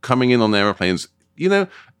people coming in on airplanes,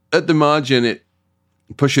 at the margin, it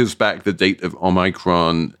pushes back the date of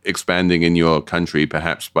Omicron expanding in your country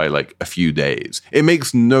perhaps by like a few days. It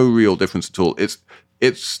makes no real difference at all.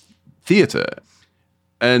 It's theater.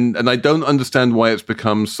 And I don't understand why it's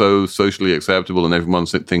become so socially acceptable and everyone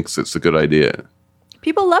thinks it's a good idea.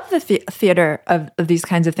 People love the theater of these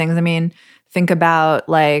kinds of things. I mean, think about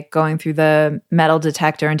like going through the metal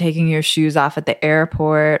detector and taking your shoes off at the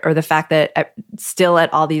airport, or the fact that still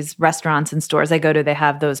at all these restaurants and stores I go to, they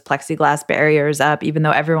have those plexiglass barriers up, even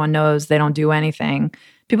though everyone knows they don't do anything.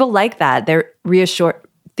 People like that.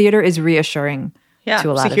 Theater is reassuring to a lot of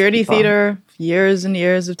people. Security theater, years and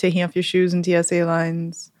years of taking off your shoes in TSA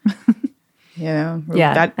lines.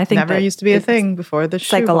 That I think never used to be a thing before the shoe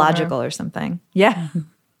psychological bomber. Or something. Yeah.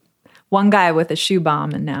 One guy with a shoe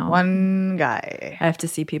bomb, and now one guy. I have to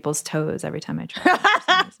see people's toes every time I try.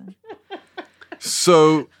 For some reason.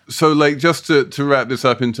 So like, just to wrap this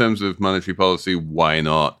up in terms of monetary policy, why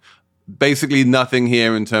not? Basically nothing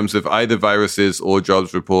here in terms of either viruses or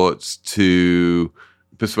jobs reports to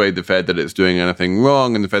persuade the Fed that it's doing anything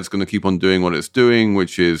wrong, and the Fed's going to keep on doing what it's doing,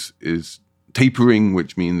 which is tapering,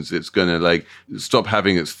 which means it's going to like stop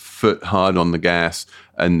having its foot hard on the gas,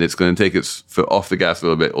 and it's going to take its foot off the gas a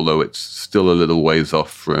little bit, although it's still a little ways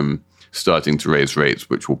off from starting to raise rates,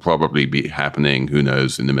 which will probably be happening, who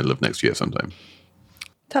knows, in the middle of next year sometime.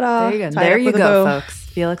 Ta-da. There you go, folks.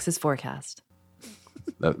 Felix's forecast.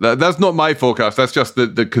 That's not my forecast. That's just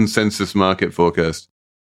the consensus market forecast.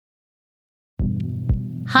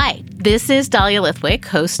 Hi, this is Dahlia Lithwick,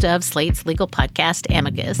 host of Slate's legal podcast,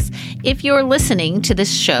 Amicus. If you're listening to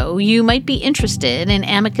this show, you might be interested in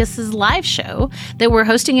Amicus's live show that we're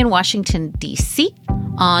hosting in Washington, D.C.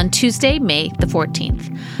 on Tuesday, May the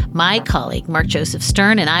 14th. My colleague, Mark Joseph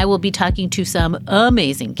Stern, and I will be talking to some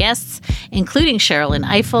amazing guests, including Sherrilyn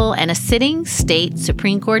Ifill and a sitting state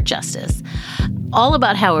Supreme Court justice, all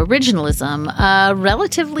about how originalism, a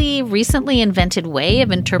relatively recently invented way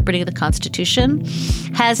of interpreting the Constitution,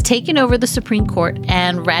 has taken over the Supreme Court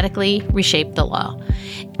and radically reshaped the law.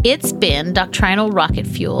 It's been doctrinal rocket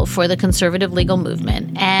fuel for the conservative legal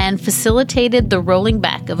movement and facilitated the rolling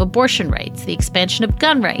back of abortion rights, the expansion of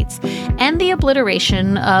gun rights, and the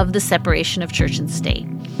obliteration of the separation of church and state.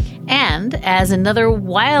 And as another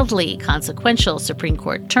wildly consequential Supreme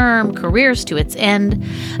Court term careers to its end,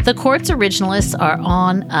 the court's originalists are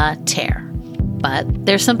on a tear. But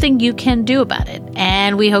there's something you can do about it,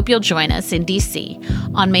 and we hope you'll join us in D.C.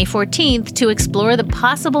 on May 14th to explore the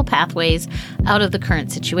possible pathways out of the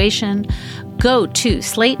current situation. Go to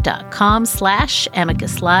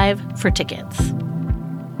slate.com/Amicus Live for tickets.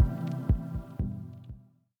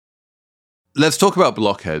 Let's talk about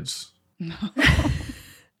blockheads.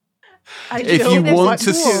 If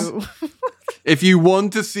you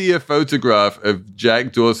want to see a photograph of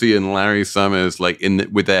Jack Dorsey and Larry Summers like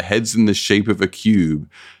with their heads in the shape of a cube,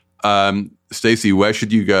 Stacey, where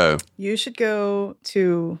should you go? You should go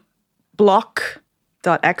to block.xyz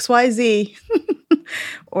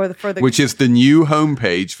which is the new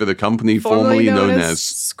homepage for the company formerly known as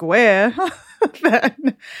Square.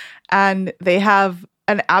 And they have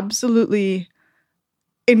an absolutely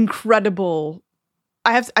incredible,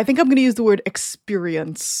 I think I'm going to use the word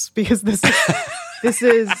experience, because this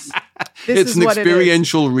is it's an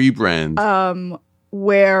experiential rebrand.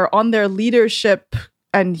 Where on their leadership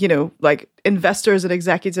and, like investors and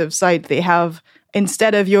executive site, they have,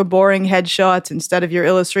 instead of your boring headshots, instead of your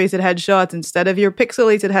illustrated headshots, instead of your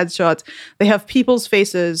pixelated headshots, they have people's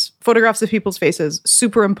faces, photographs of people's faces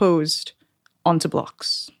superimposed onto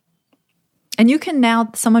blocks. And you can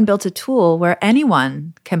someone built a tool where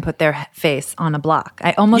anyone can put their face on a block.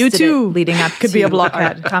 I almost did it leading up to be a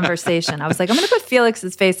blockhead our conversation. I was like, I'm going to put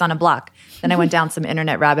Felix's face on a block. Then I went down some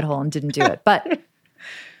internet rabbit hole and didn't do it. But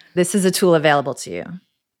this is a tool available to you.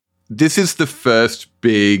 This is the first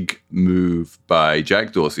big move by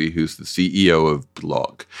Jack Dorsey, who's the CEO of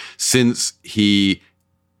Block, since he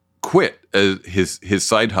quit his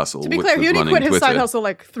side hustle. To be clear, he only quit his side hustle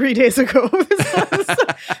like 3 days ago.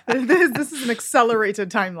 This is an accelerated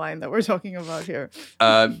timeline that we're talking about here.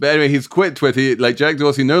 But anyway, he's quit Twitter. Like, Jack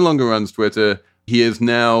Dorsey no longer runs Twitter. He is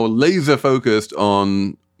now laser focused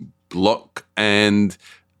on Block. And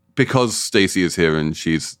because Stacey is here and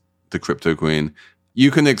she's the crypto queen,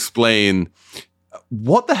 you can explain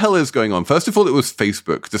what the hell is going on. First of all, it was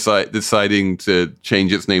Facebook deciding to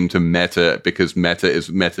change its name to Meta, because Meta is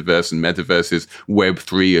metaverse and metaverse is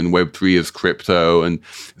Web3 and Web3 is crypto. And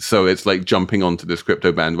so it's like jumping onto this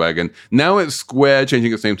crypto bandwagon. Now it's Square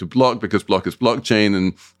changing its name to Block because Block is blockchain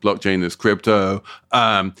and blockchain is crypto.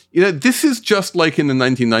 This is just like in the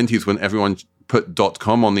 1990s when everyone put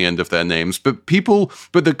 .com on the end of their names. But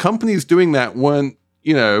the companies doing that weren't,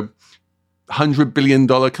 $100 billion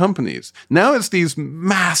companies. Now it's these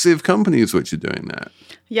massive companies which are doing that.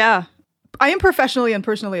 Yeah. am professionally and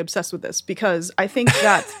personally obsessed with this because I think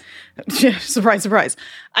that, surprise, surprise,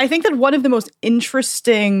 I think that one of the most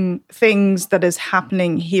interesting things that is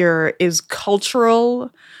happening here is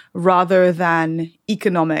cultural rather than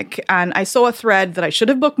economic. And I saw a thread that I should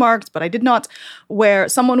have bookmarked, but I did not, where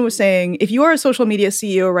someone was saying, if you are a social media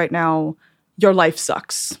CEO right now, your life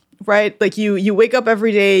sucks. Right? Like you wake up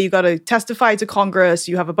every day, you got to testify to Congress,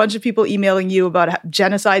 you have a bunch of people emailing you about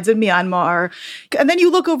genocides in Myanmar. And then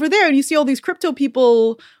you look over there and you see all these crypto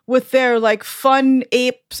people with their like fun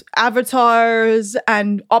ape avatars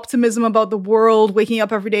and optimism about the world, waking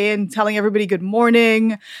up every day and telling everybody good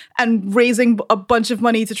morning and raising a bunch of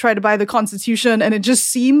money to try to buy the Constitution. And it just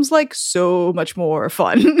seems like so much more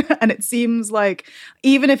fun. And it seems like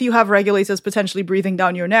even if you have regulators potentially breathing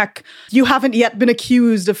down your neck, you haven't yet been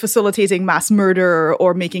accused of facilitating mass murder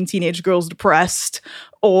or making teenage girls depressed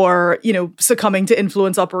or, succumbing to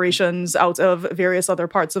influence operations out of various other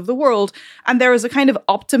parts of the world. And there is a kind of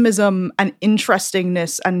optimism and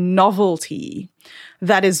interestingness and novelty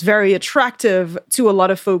that is very attractive to a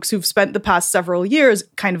lot of folks who've spent the past several years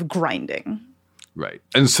kind of grinding. Right.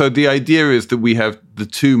 And so the idea is that we have the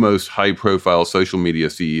two most high-profile social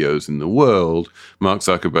media CEOs in the world, Mark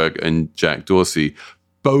Zuckerberg and Jack Dorsey,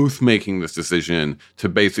 both making this decision to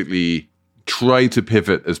basically try to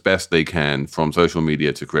pivot as best they can from social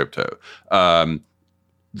media to crypto.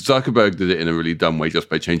 Zuckerberg did it in a really dumb way just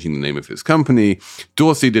by changing the name of his company.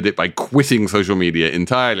 Dorsey did it by quitting social media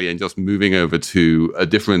entirely and just moving over to a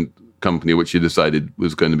different company, which he decided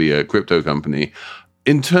was going to be a crypto company.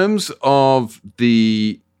 In terms of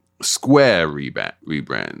the Square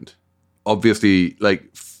rebrand, obviously, like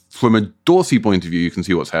from a Dorsey point of view, you can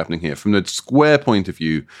see what's happening here. From the Square point of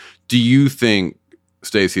view, do you think,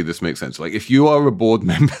 Stacey, this makes sense? Like if you are a board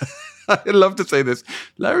member, I love to say this,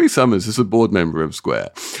 Larry Summers is a board member of Square.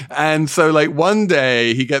 And so like one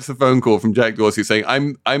day he gets a phone call from Jack Dorsey saying,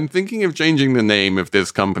 I'm thinking of changing the name of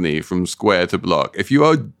this company from Square to Block. If you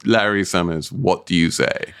are Larry Summers, what do you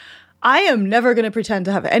say? I am never going to pretend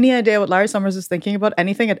to have any idea what Larry Summers is thinking about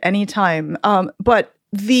anything at any time. But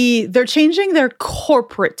they're changing their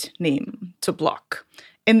corporate name to Block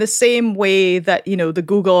in the same way that, the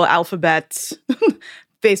Google, Alphabet,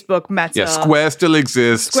 Facebook, Meta. Yeah, Square still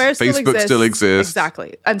exists. Facebook still exists.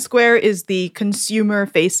 Exactly. And Square is the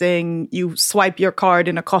consumer-facing, you swipe your card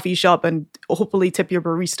in a coffee shop and hopefully tip your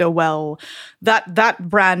barista well. That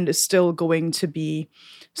brand is still going to be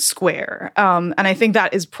Square. And I think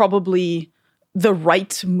that is probably the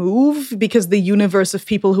right move because the universe of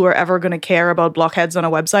people who are ever going to care about blockheads on a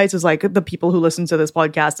website is like the people who listen to this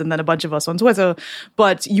podcast and then a bunch of us on Twitter.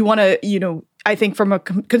 But you want to, I think from a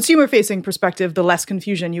consumer-facing perspective, the less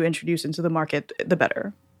confusion you introduce into the market, the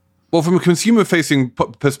better. Well, from a consumer-facing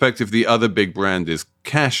perspective, the other big brand is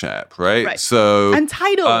Cash App, right? So and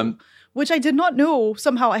Tidal, which I did not know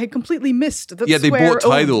somehow I had completely missed. That they Square bought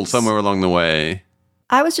Tidal owns. somewhere along the way.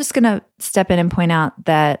 I was just going to step in and point out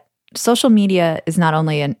that social media is not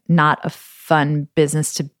only not a fun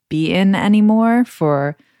business to be in anymore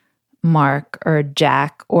for Mark or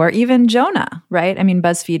Jack or even Jonah, right? I mean,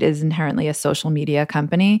 BuzzFeed is inherently a social media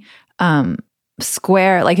company.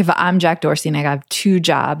 Square, like if I'm Jack Dorsey and I have two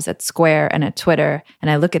jobs at Square and at Twitter, and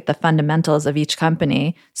I look at the fundamentals of each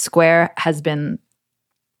company, Square has been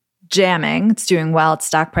jamming. It's doing well. Its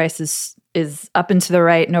stock price is up and to the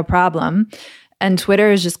right, no problem. And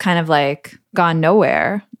Twitter is just kind of like gone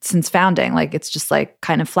nowhere since founding. Like it's just like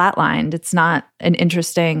kind of flatlined. It's not an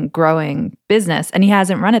interesting, growing business. And he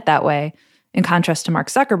hasn't run it that way. In contrast to Mark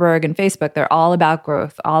Zuckerberg and Facebook, they're all about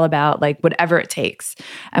growth, all about like whatever it takes.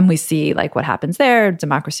 And we see like what happens there.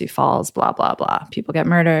 Democracy falls, blah, blah, blah. People get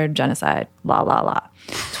murdered, genocide, blah, blah, blah.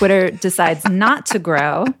 Twitter decides not to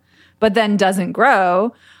grow, but then doesn't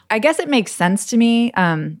grow. I guess it makes sense to me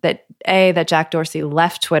that Jack Dorsey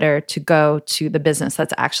left Twitter to go to the business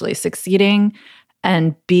that's actually succeeding.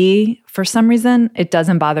 And B, for some reason, it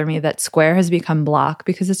doesn't bother me that Square has become Block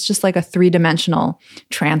because it's just like a three-dimensional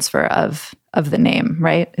transfer of the name,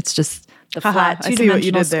 right? It's just the flat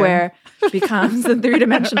two-dimensional square becomes a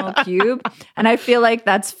three-dimensional cube. And I feel like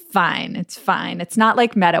that's fine. It's fine. It's not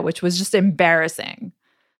like Meta, which was just embarrassing.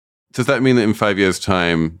 Does that mean that in 5 years'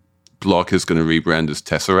 time, Block is going to rebrand as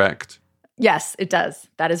Tesseract? Yes, it does.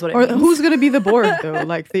 That is what it means. Or who's going to be the board, though?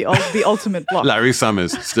 Like the ultimate Block. Larry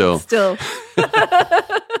Summers, still.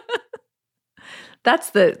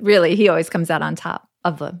 That's he always comes out on top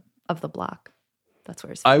of the block. That's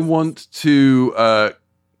where I want to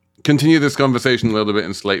continue this conversation a little bit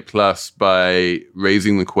in Slate Plus by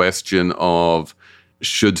raising the question of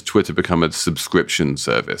should Twitter become a subscription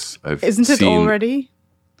service? Isn't it already?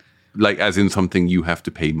 Like as in something you have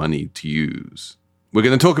to pay money to use. We're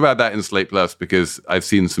going to talk about that in Slate Plus because I've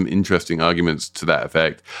seen some interesting arguments to that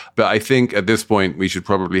effect. But I think at this point, we should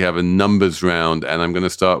probably have a numbers round. And I'm going to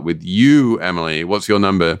start with you, Emily. What's your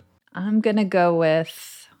number? I'm going to go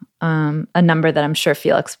with a number that I'm sure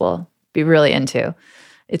Felix will be really into.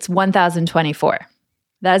 It's 1,024.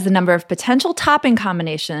 That is the number of potential topping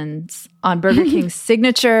combinations on Burger King's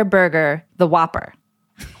signature burger, the Whopper.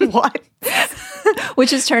 What?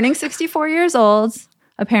 Which is turning 64 years old,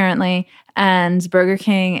 apparently. And Burger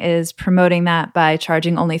King is promoting that by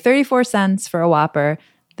charging only 34 cents for a Whopper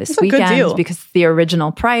this weekend because the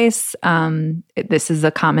original price, this is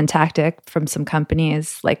a common tactic from some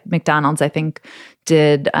companies like McDonald's, I think,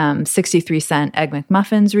 did 63-cent Egg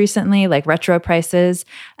McMuffins recently, like retro prices.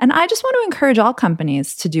 And I just want to encourage all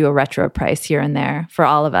companies to do a retro price here and there for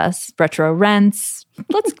all of us. Retro rents.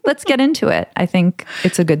 Let's get into it. I think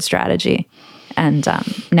it's a good strategy. And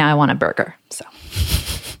now I want a burger. So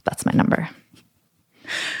that's my number.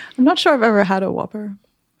 I'm not sure I've ever had a Whopper.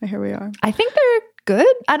 Here we are. I think they're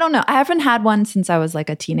good. I don't know. I haven't had one since I was like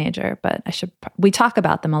a teenager, but I should. We talk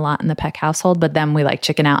about them a lot in the Peck household, but then we like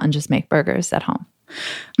chicken out and just make burgers at home.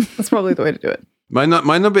 That's probably the way to do it. My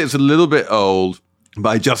number is a little bit old, but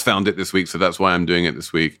I just found it this week, so that's why I'm doing it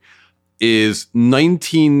this week, is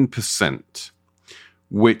 19%,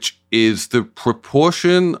 which is the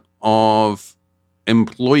proportion of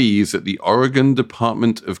employees at the Oregon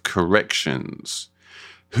Department of Corrections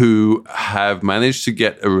who have managed to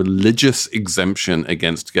get a religious exemption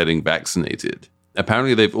against getting vaccinated.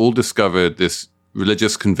 Apparently, they've all discovered this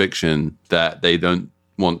religious conviction that they don't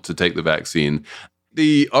want to take the vaccine.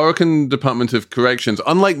 The Oregon Department of Corrections,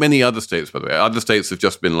 unlike many other states, by the way, other states have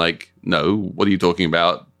just been like, no, what are you talking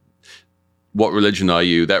about? What religion are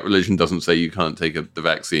you? That religion doesn't say you can't take the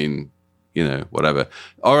vaccine, whatever.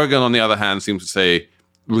 Oregon, on the other hand, seems to say,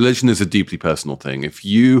 religion is a deeply personal thing. If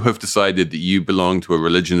you have decided that you belong to a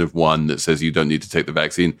religion of one that says you don't need to take the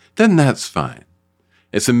vaccine, then that's fine.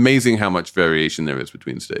 It's amazing how much variation there is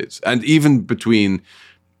between states and even between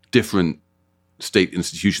different state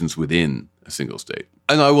institutions within a single state.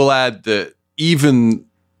 And I will add that even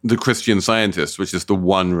the Christian Scientists, which is the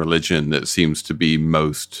one religion that seems to be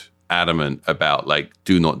most adamant about, like,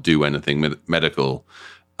 do not do anything medical,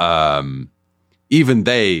 even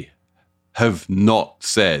they have not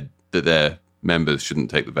said that their members shouldn't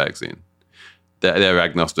take the vaccine. They're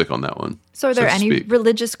agnostic on that one. So are there any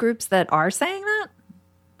religious groups that are saying that?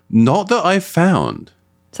 Not that I've found.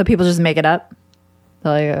 So people just make it up?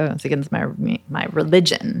 They're like, oh, it's against my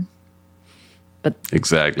religion. But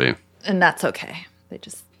exactly. And that's okay. They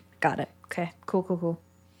just got it. Okay, cool.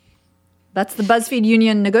 That's the BuzzFeed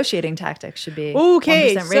union negotiating tactic should be.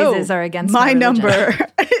 Okay, 1% raises are against my religion. Number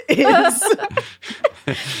is...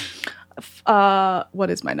 what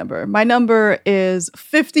is my number? My number is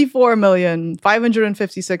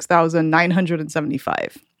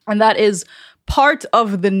 54,556,975. And that is part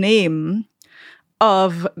of the name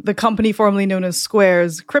of the company formerly known as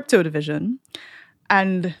Square's crypto division.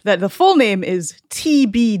 And that the full name is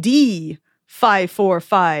TBD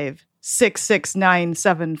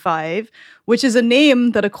 545-66975, which is a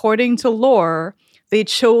name that, according to lore, they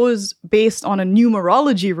chose based on a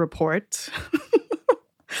numerology report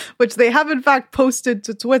which they have in fact posted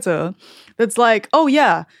to Twitter, that's like, oh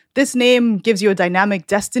yeah, this name gives you a dynamic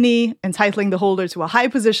destiny, entitling the holder to a high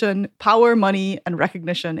position, power, money, and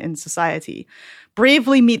recognition in society.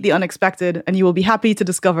 Bravely meet the unexpected, and you will be happy to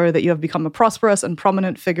discover that you have become a prosperous and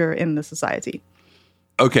prominent figure in the society.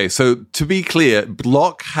 Okay, so to be clear,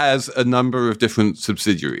 Block has a number of different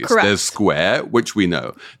subsidiaries. Correct. There's Square, which we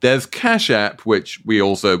know. There's Cash App, which we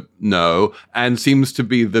also know, and seems to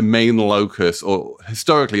be the main locus, or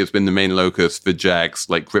historically it's been the main locus for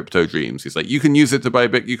Jack's like crypto dreams. He's like, you can use it to buy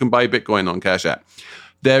you can buy Bitcoin on Cash App.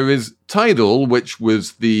 There is Tidal, which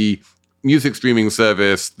was the music streaming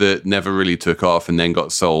service that never really took off and then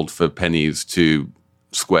got sold for pennies to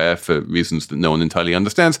Square for reasons that no one entirely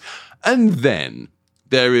understands. And then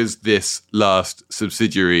there is this last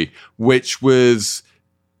subsidiary, which was,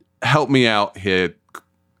 help me out here,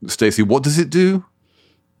 Stacey, what does it do?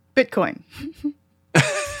 Bitcoin.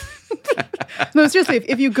 No, seriously,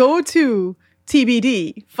 if you go to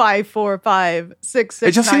TBD 545-66975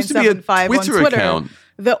 it just seems to be a Twitter on Twitter, account.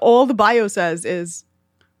 All the bio says is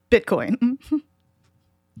Bitcoin.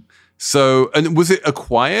 So, and was it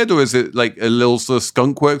acquired, or is it like a little sort of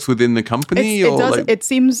skunkworks within the company? It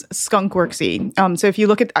seems skunkworksy. So if you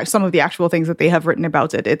look at some of the actual things that they have written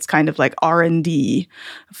about it, it's kind of like R&D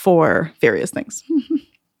for various things.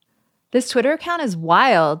 This Twitter account is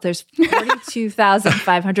wild. There's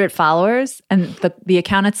 42,500 followers, and the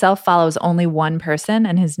account itself follows only one person,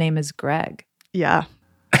 and his name is Greg. Yeah.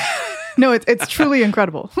 No, it's truly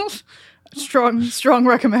incredible. Strong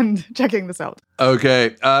recommend checking this out.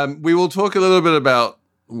 Okay. We will talk a little bit about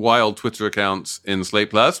wild Twitter accounts in Slate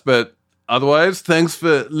Plus, but otherwise, thanks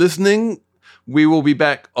for listening. We will be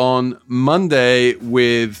back on Monday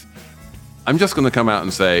with, I'm just going to come out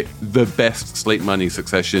and say, the best Slate Money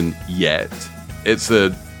Succession yet. It's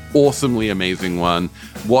an awesomely amazing one.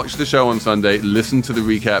 Watch the show on Sunday. Listen to the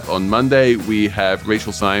recap on Monday. We have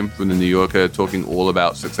Rachel Syme from The New Yorker talking all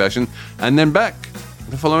about Succession. And then back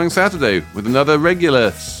the following Saturday with another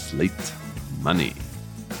regular Slate Money.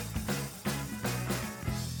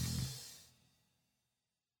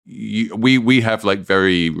 We have like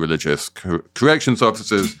very religious corrections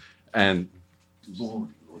officers and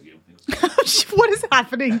what is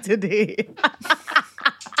happening today?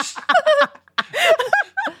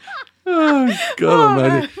 Oh, God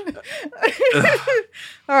almighty.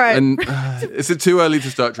 All right. And is it too early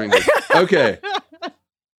to start drinking? Okay.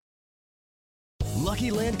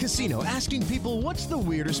 Lucky Land Casino, asking people, what's the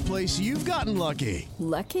weirdest place you've gotten lucky?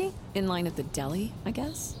 Lucky? In line at the deli, I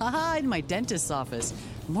guess? Aha, in my dentist's office.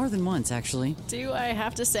 More than once, actually. Do I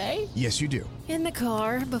have to say? Yes, you do. In the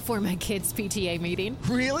car before my kids' PTA meeting.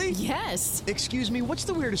 Really? Yes. Excuse me, what's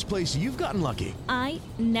the weirdest place you've gotten lucky? I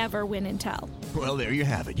never win and tell. Well, there you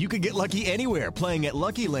have it. You can get lucky anywhere, playing at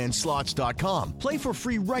LuckyLandSlots.com. Play for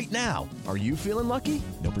free right now. Are you feeling lucky?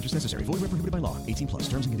 No purchase necessary. Void where prohibited by law. 18+.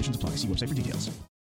 Terms and conditions apply. See website for details.